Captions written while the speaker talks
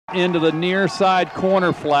into the near side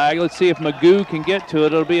corner flag. Let's see if Magoo can get to it.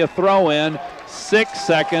 It'll be a throw in. 6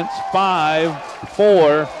 seconds. 5,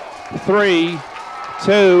 4, 3,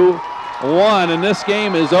 2, 1. And this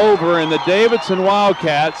game is over, and the Davidson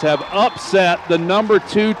Wildcats have upset the number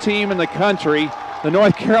 2 team in the country, the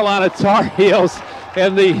North Carolina Tar Heels,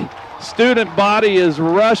 and the student body is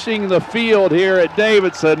rushing the field here at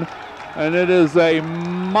Davidson, and it is a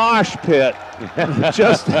mosh pit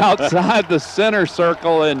just outside the center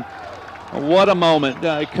circle, and what a moment.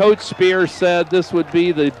 Coach Spear said this would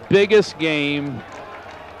be the biggest game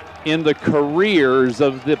in the careers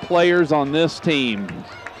of the players on this team.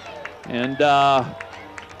 And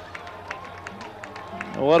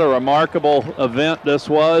what a remarkable event this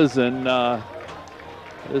was, and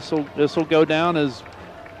this will go down as,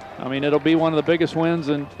 I mean, it'll be one of the biggest wins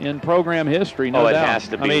in program history, no doubt. It has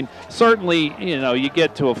to be. I mean, certainly, you know, you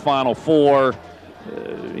get to a Final Four,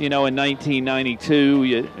 you know, in 1992,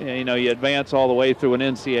 you advance all the way through an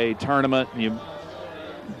NCAA tournament, and you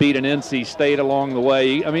beat an NC State along the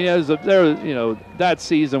way. I mean, that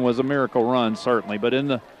season was a miracle run, certainly. But in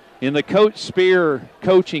the Coach Spear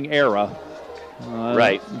coaching era,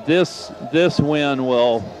 right, this win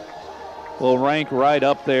will rank right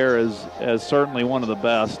up there as certainly one of the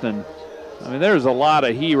best. And I mean, there's a lot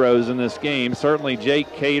of heroes in this game. Certainly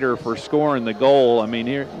Jake Cater for scoring the goal. I mean,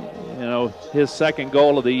 here, you know, his second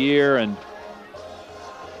goal of the year.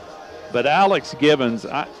 But Alex Gibbons,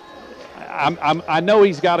 I know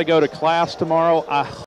he's got to go to class tomorrow. I